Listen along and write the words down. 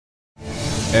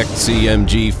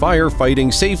XCMG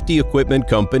Firefighting Safety Equipment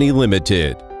Company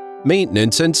Limited.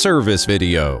 Maintenance and service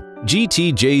video.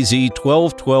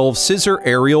 GTJZ1212 Scissor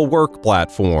aerial work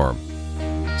platform.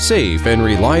 Safe and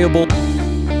reliable,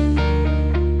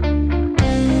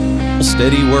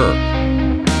 steady work.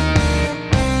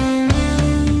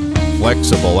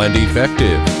 Flexible and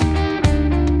effective.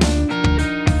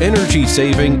 Energy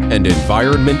saving and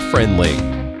environment friendly.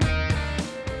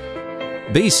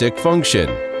 Basic function.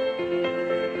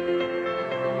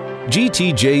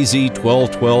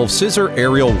 GTJZ1212 Scissor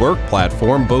aerial work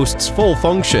platform boasts full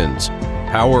functions,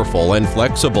 powerful and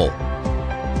flexible,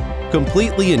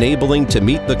 completely enabling to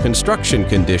meet the construction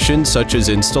conditions such as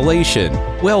installation,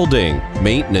 welding,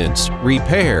 maintenance,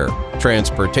 repair,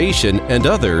 transportation, and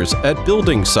others at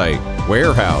building site,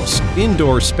 warehouse,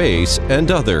 indoor space,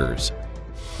 and others.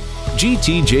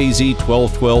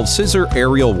 GTJZ1212 Scissor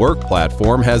aerial work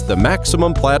platform has the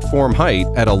maximum platform height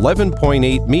at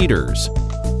 11.8 meters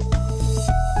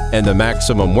and the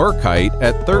maximum work height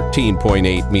at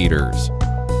 13.8 meters.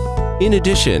 In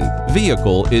addition,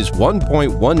 vehicle is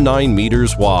 1.19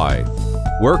 meters wide.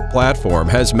 Work platform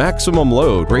has maximum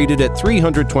load rated at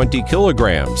 320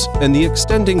 kilograms, and the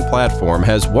extending platform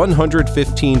has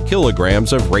 115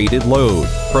 kilograms of rated load,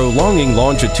 prolonging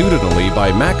longitudinally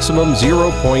by maximum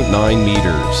 0.9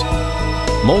 meters.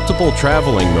 Multiple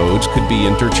traveling modes could be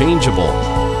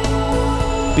interchangeable.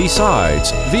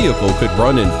 Besides, vehicle could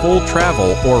run in full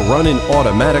travel or run in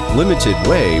automatic limited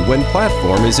way when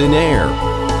platform is in air.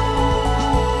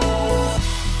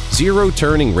 Zero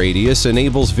turning radius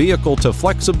enables vehicle to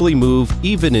flexibly move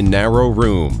even in narrow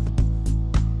room.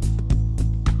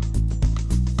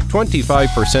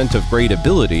 25% of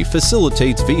gradeability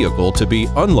facilitates vehicle to be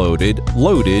unloaded,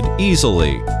 loaded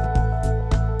easily.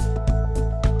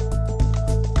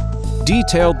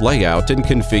 Detailed layout and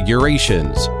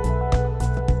configurations.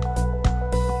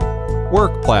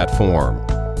 Work platform.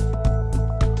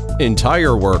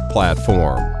 Entire work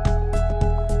platform.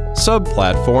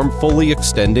 Sub-platform fully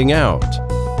extending out.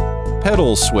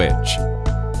 Pedal switch.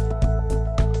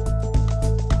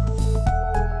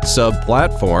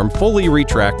 Sub-platform fully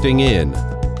retracting in.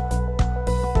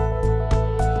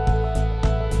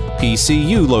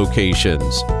 PCU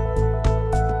locations.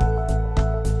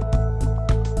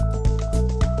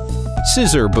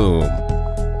 Scissor boom.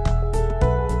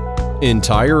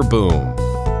 Entire boom.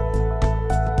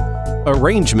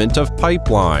 Arrangement of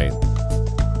pipeline.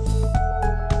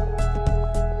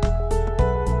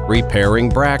 Repairing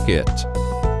bracket.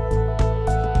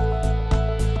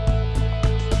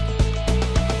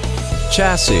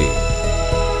 Chassis.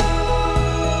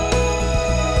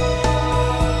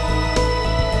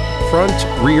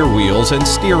 Front, rear wheels and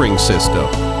steering system.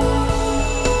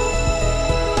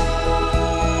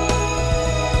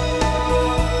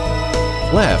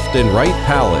 Left and right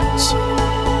pallets.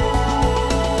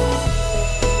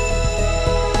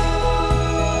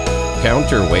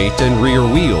 Counterweight and rear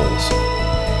wheels.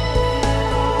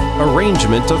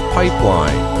 Arrangement of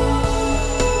pipeline.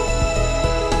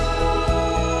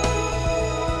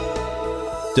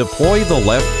 Deploy the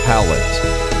left pallet.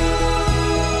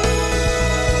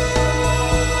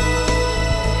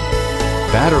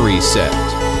 Battery set.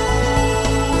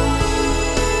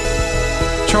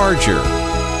 Charger.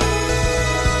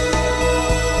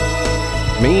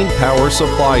 Main power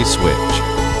supply switch.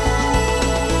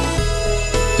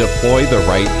 Deploy the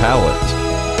right pallet.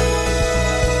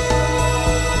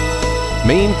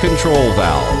 Main control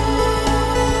valve.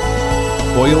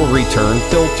 Oil return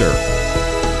filter.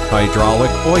 Hydraulic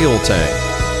oil tank.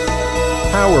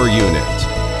 Power unit.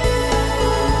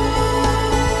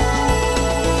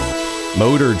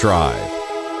 Motor drive.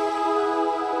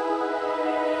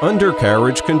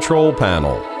 Undercarriage control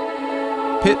panel.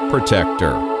 Pit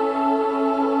protector.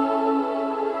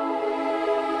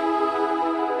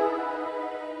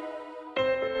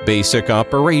 Basic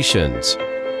operations.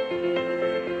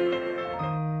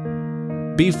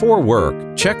 Before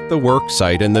work, check the work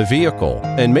site and the vehicle,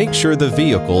 and make sure the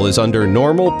vehicle is under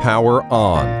normal power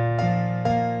on.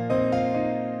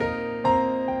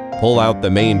 Pull out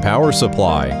the main power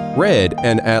supply, red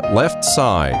and at left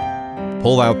side.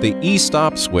 Pull out the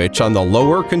e-stop switch on the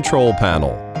lower control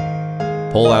panel.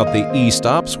 Pull out the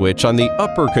e-stop switch on the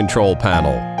upper control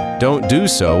panel. Don't do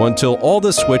so until all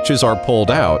the switches are pulled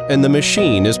out and the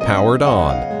machine is powered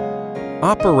on.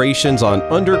 Operations on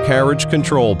undercarriage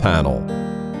control panel.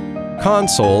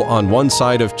 Console on one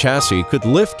side of chassis could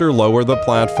lift or lower the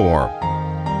platform.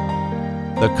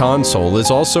 The console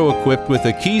is also equipped with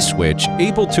a key switch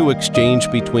able to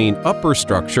exchange between upper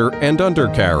structure and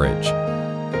undercarriage.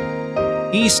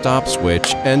 E-stop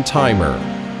switch and timer.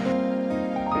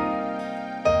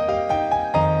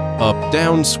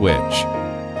 up-down switch.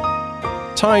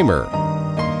 Timer,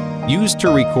 used to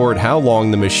record how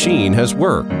long the machine has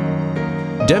worked.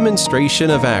 Demonstration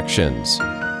of actions.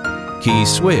 Key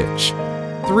switch,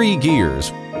 3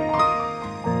 gears.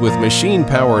 With machine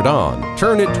powered on,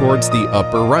 turn it towards the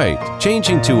upper right,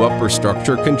 changing to upper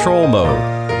structure control mode.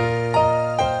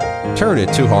 Turn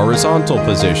it to horizontal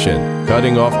position,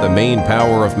 cutting off the main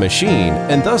power of machine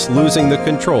and thus losing the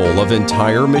control of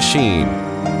entire machine.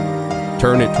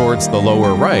 Turn it towards the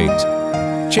lower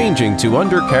right, changing to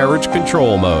undercarriage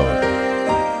control mode.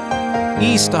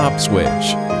 E-stop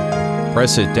switch.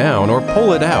 Press it down or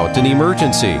pull it out in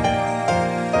emergency.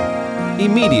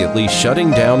 Immediately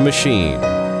shutting down machine.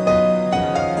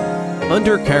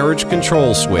 Undercarriage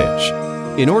control switch.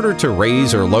 In order to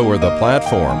raise or lower the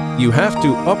platform, you have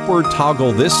to upward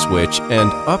toggle this switch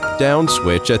and up-down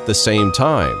switch at the same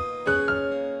time.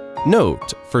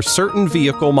 Note, for certain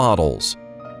vehicle models,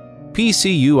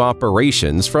 PCU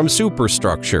operations from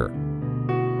superstructure.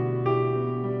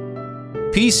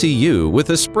 PCU with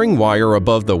a spring wire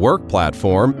above the work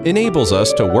platform enables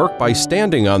us to work by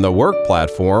standing on the work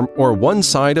platform or one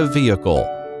side of vehicle.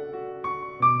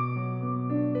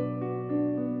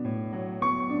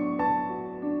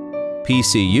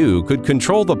 PCU could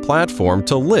control the platform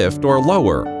to lift or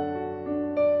lower.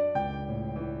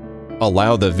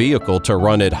 Allow the vehicle to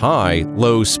run at high,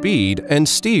 low speed and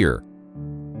steer.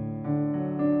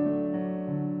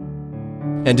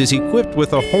 And is equipped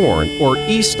with a horn or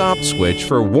e-stop switch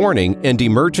for warning and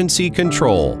emergency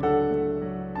control.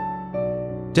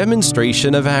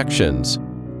 Demonstration of actions.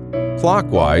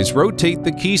 Clockwise, rotate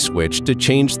the key switch to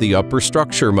change the upper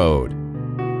structure mode.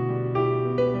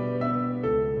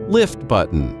 Lift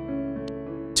button.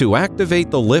 To activate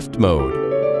the lift mode,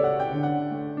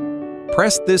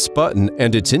 press this button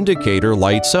and its indicator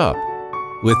lights up.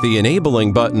 With the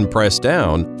enabling button pressed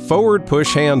down, forward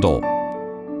push handle.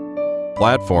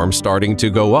 Platform starting to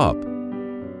go up.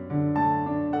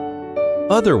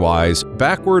 Otherwise,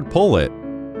 backward pull it.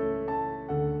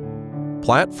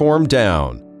 Platform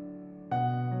down.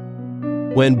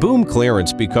 When boom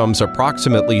clearance becomes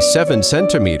approximately 7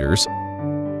 centimeters,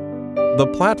 the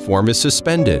platform is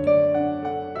suspended.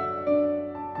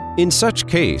 In such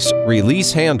case,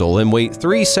 release handle and wait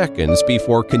 3 seconds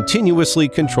before continuously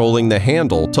controlling the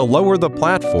handle to lower the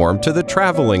platform to the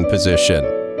traveling position.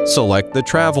 Select the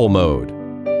travel mode.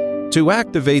 To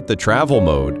activate the travel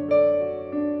mode,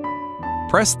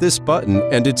 press this button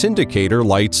and its indicator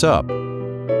lights up.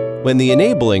 When the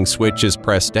enabling switch is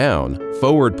pressed down,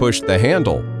 forward push the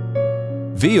handle.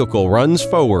 Vehicle runs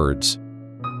forwards.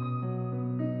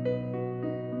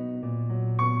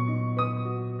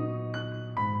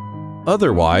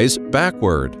 Otherwise,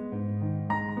 backward.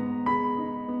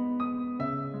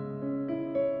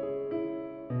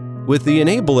 With the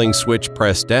enabling switch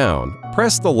pressed down,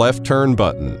 press the left turn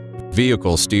button.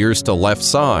 Vehicle steers to left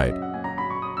side.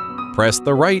 Press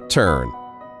the right turn.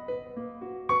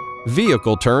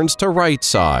 Vehicle turns to right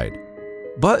side.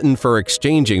 Button for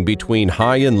exchanging between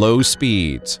high and low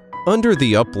speeds. Under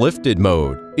the uplifted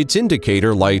mode, its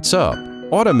indicator lights up,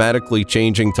 automatically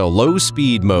changing to low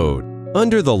speed mode.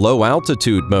 Under the low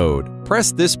altitude mode,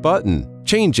 press this button,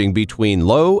 changing between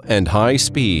low and high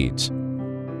speeds.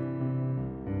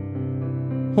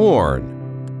 Horn.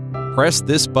 Press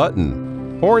this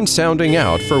button, horn sounding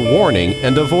out for warning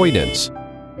and avoidance.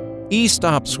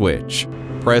 E-stop switch.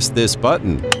 Press this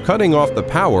button, cutting off the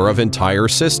power of entire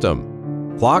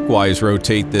system. Clockwise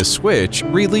rotate this switch,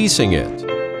 releasing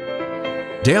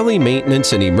it. Daily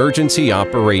maintenance and emergency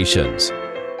operations.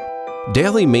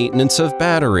 Daily maintenance of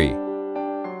battery.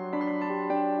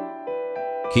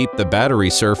 Keep the battery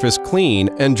surface clean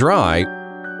and dry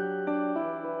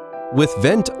with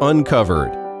vent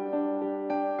uncovered.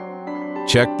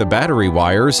 Check the battery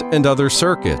wires and other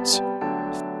circuits.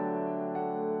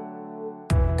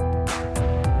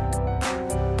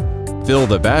 Fill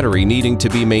the battery needing to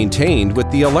be maintained with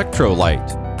the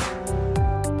electrolyte.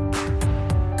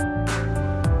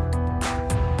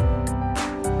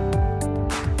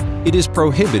 It is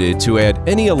prohibited to add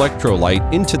any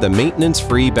electrolyte into the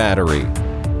maintenance-free battery.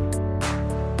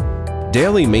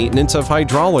 Daily maintenance of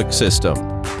hydraulic system.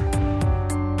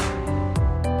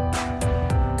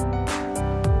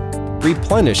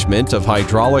 Replenishment of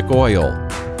hydraulic oil.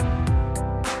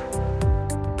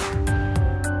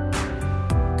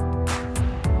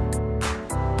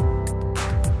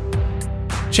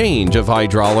 Change of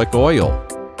hydraulic oil.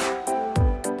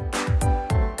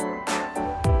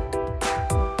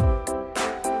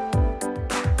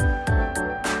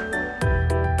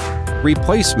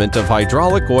 Replacement of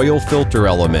hydraulic oil filter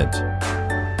element.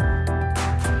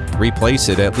 Replace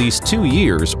it at least 2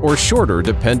 years or shorter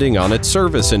depending on its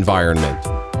service environment.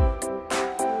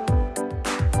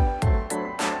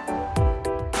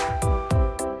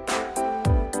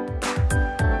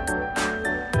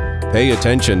 Pay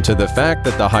attention to the fact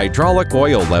that the hydraulic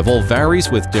oil level varies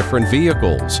with different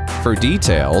vehicles. For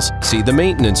details, see the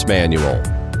maintenance manual.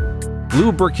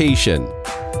 Lubrication.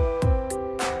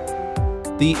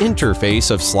 The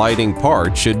interface of sliding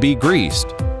parts should be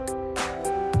greased.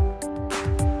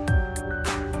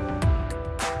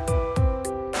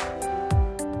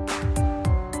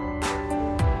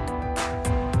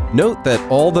 Note that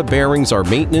all the bearings are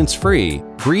maintenance-free,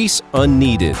 grease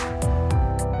unneeded.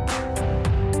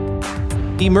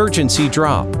 Emergency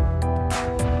drop.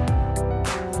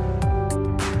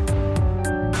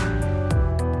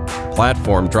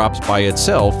 Platform drops by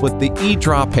itself with the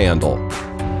E-drop handle.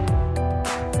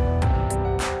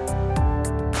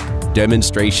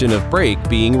 Demonstration of brake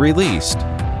being released.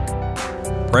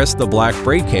 Press the black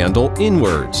brake handle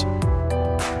inwards.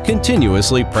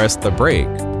 Continuously press the brake.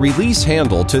 Release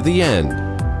handle to the end.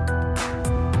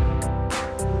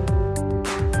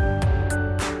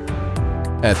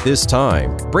 At this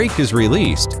time, brake is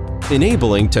released,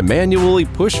 enabling to manually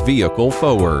push vehicle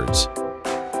forwards.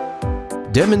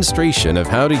 Demonstration of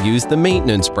how to use the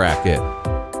maintenance bracket.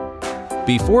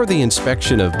 Before the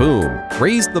inspection of boom,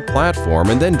 raise the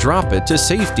platform and then drop it to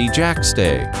safety jack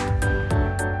stay.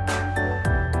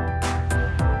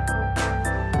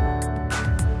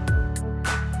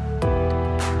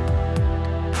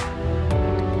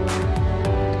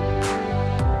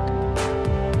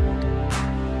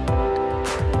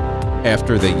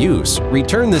 After the use,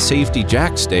 return the safety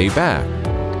jack stay back.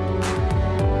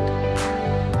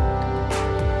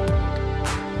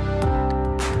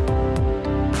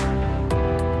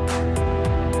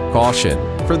 Caution: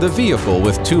 for the vehicle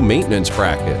with 2 maintenance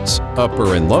brackets,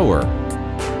 upper and lower,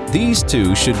 these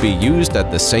 2 should be used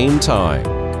at the same time.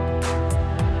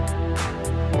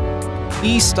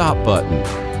 E-stop button.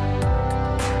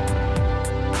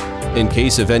 In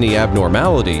case of any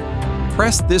abnormality,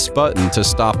 press this button to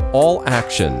stop all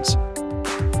actions.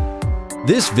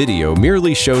 This video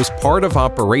merely shows part of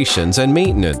operations and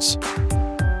maintenance.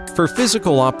 For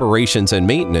physical operations and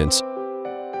maintenance,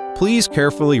 please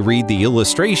carefully read the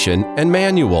illustration and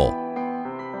manual.